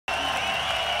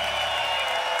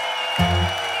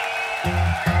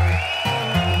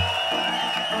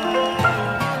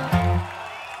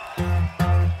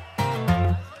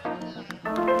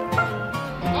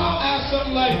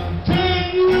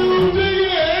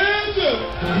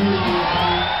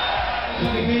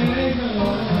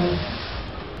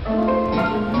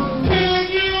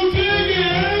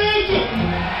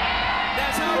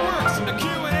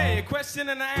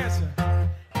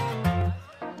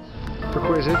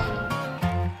Perquisite.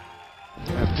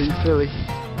 Pete Philly.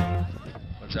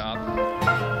 What's up?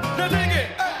 Now dig it,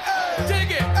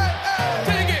 dig it,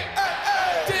 dig it,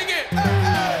 dig it,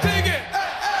 dig it,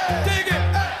 dig it,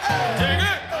 dig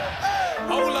it.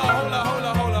 Hold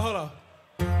up.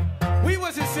 We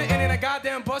wasn't sitting in a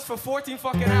goddamn bus for 14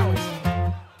 fucking hours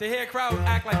to hear a crowd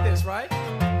act like this, right?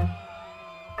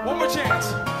 One more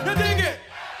chance. Now dig it,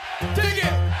 dig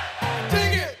it,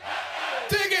 dig it,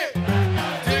 dig it,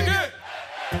 dig it,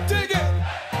 dig it,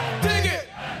 dig it.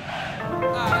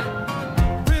 Alright.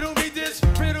 Riddle me this,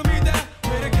 riddle me that.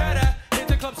 Where the cat at? Hit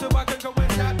the club so I can go and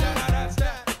tap that. Now that's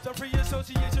that. So free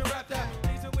association rap that.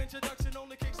 Needs an introduction,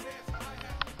 only kickstands.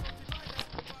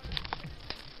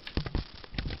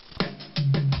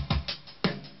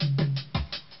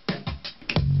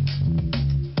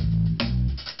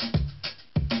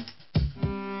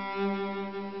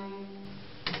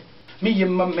 Me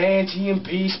and my man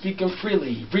G&B speaking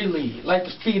freely, really, life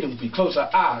is freedom. We close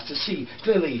our eyes to see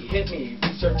clearly. Hit me,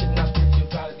 researching our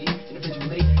spirituality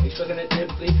individually, excelling it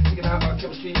deeply, figuring out our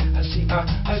chemistry. I see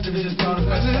our divisions down the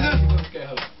west side.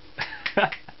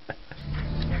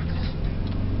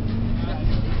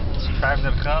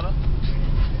 35 graden.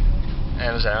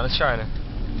 En we zijn aan het shinen.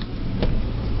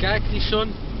 Kijk die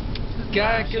zon.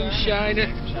 Kijk hem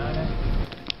shinen.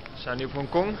 We zijn nu op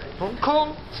Hongkong. Hongkong!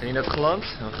 We zijn hier net geland.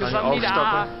 We gaan nu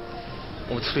overstappen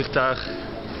op het vliegtuig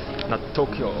naar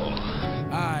Tokio.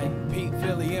 Alright, Pete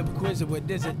Philly and Perquisite with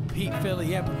this is Pete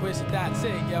Philly and Perquisite, that's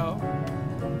it, yo.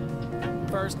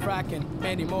 First cracking,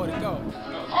 many more to go.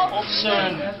 Op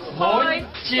zijn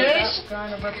hondjes.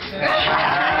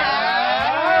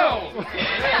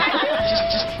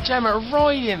 Just jam it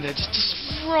right in there. Just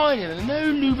right in there.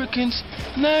 No lubricants,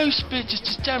 no spit.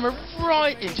 Just jam it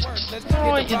right in. Just right in.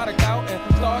 Let's get the product out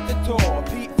and start the tour.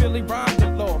 Pete Philly rhyme the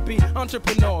law. Be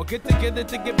entrepreneur. Get together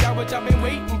to give y'all what y'all been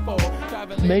waiting for.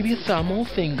 Maybe a thumb or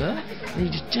finger, and you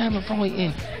just jam it right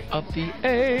in. Up the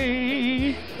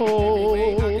A-hole.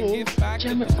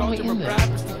 Jam it right in there.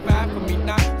 For me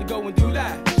not to go and do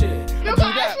that shit. Do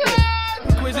that shit.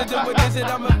 Perquisite, what is it?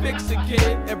 I'm a fixer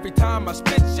kid. Every time I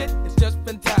spit shit, it's just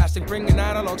fantastic. Bringing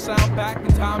analog sound back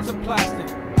in times of plastic.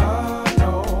 I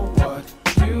know what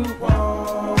you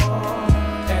want,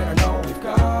 and I know we've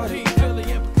got it. Pete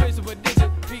Philly and Perquisite, what is it?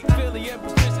 Pete Philly and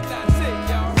Perquisite, that's it,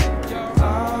 y'all. I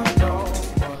know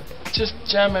what. Just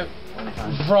jam it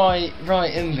right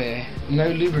in there. No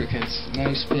lubricants,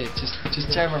 no spit.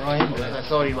 Just jam it right in there.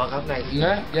 Sorry, wacht up, nee.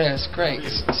 No? Yeah, it's great.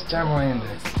 Just jam right in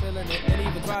there. And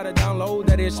even try to download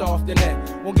that it's off the net.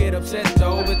 Won't get upset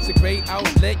though, it's a great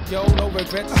outlet, yo, no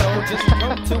regrets. So just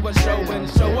come to a show and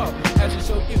show up as we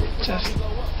show you. Just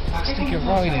stick it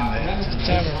right in there. Just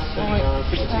jam it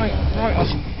right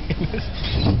on.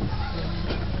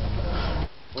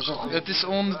 Het is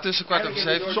ondertussen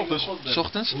 7:15.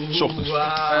 Ochtends.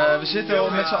 We zitten al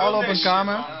met z'n allen op een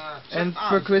kamer. En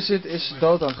Perquisite is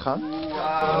dood aan het gaan.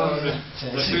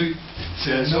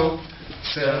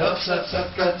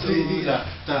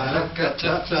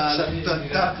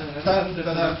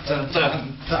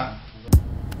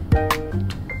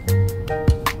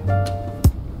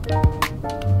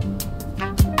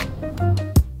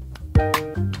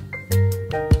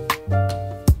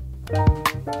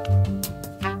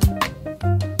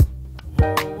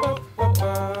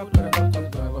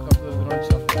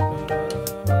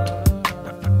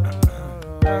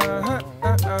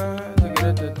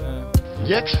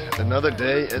 Yet another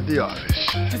day at the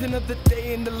office. Just another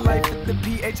day in the life of the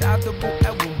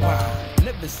PHI-double-L-Y.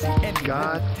 Never see any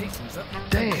God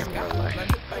damn, my life.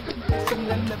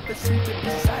 Never seem to be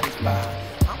satisfied.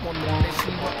 I'm on a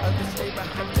mission where others stay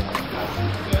behind the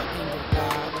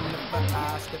whenever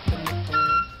I step in the room.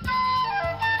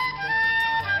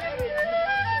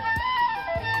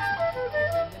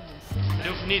 Dat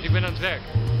hoeft niet, ik ben aan het werk.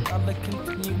 I'll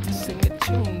continue to sing a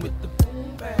tune with the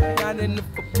boom bang. Not in the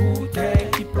Wu-Tang,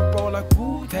 keep it roll like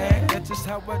Wu-Tang. That's just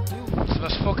how I do. Het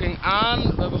was fucking aan,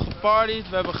 we hebben gepartied,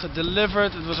 we hebben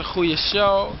gedelivered, het was een goede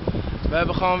show. We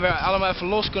hebben gewoon weer allemaal even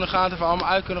los kunnen gaan, even allemaal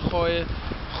uit kunnen gooien.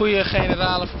 Goede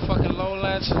generalen voor fucking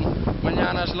Lowlands. En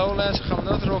mañana is Lowlands, dan gaan we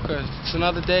dat rocken. It's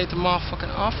another day at the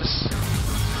motherfucking office.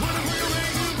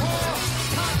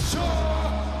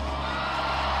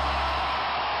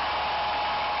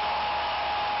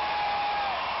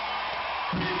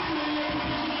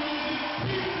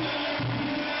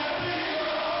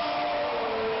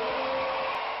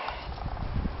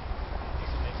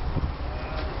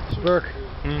 Burke,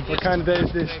 what kind of day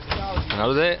is this?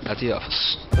 Another day at the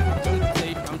office.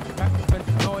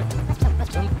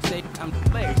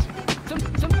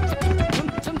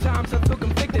 Sometimes I feel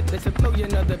conflicted. There's a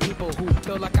million other people who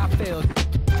feel like I failed.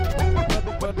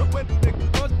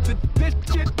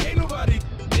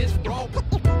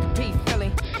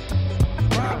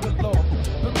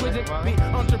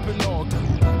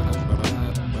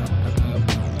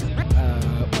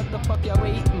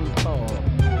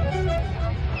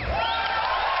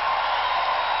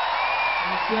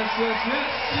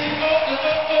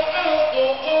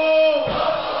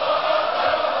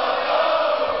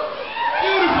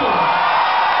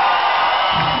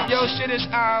 Yo, shit is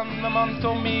aan, mijn man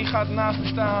Tommy gaat naast me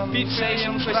staan. Piet,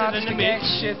 Sessions, we gratis zitten in de de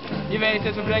mix. shit. Je weet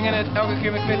het, we brengen het elke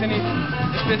keer, we quitten niet.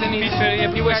 We spitten niet. Piet, je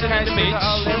hebt Kijk, zitten hij in de spitten mix.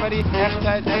 alleen maar die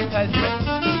echtheid.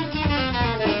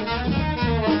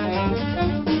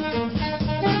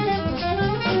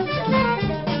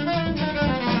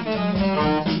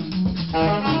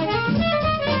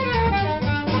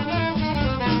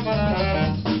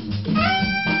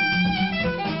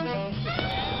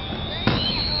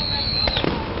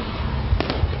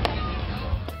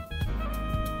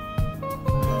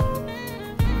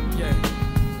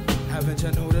 Haven't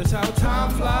you noticed how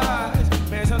time flies?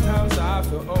 Man, sometimes I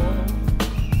feel old.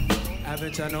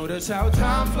 Haven't you noticed how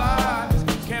time flies?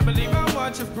 Can't believe how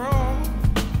much I've grown.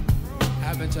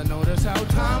 Haven't you noticed how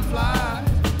time flies?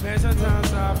 Man,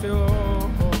 sometimes I feel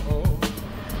old.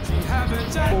 See,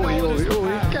 haven't you noticed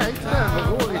how kijk, time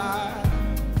hoor ik. flies?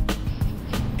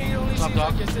 It only seems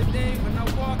like yesterday when I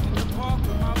walked in the park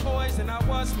with my boys and I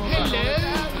was smoking. Hello.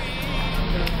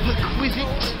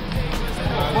 Perquisite.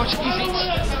 What is it?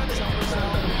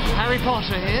 Harry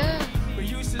Potter here? We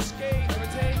used to skate every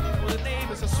day. Well, the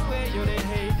neighbors, I swear, yo, they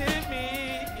hated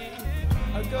me.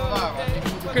 A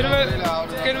good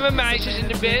day. Kunnen we meisjes in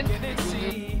de band?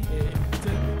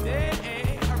 Today,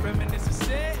 I reminisce the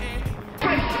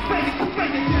same.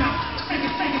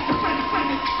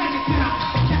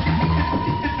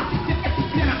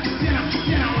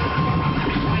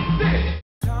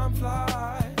 Time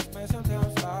flies, man,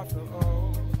 sometimes I feel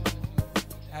old.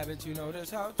 Haven't you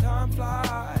noticed how time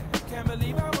flies? Can't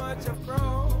believe how much I've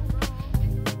grown.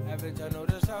 Haven't you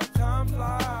noticed how time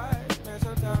flies? Man,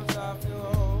 sometimes I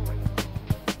feel old.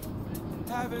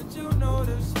 Haven't you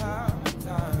noticed how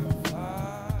time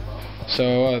flies?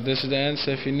 So this is the end,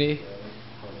 c'est fini.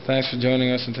 Thanks for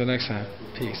joining us, until next time.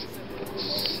 Peace.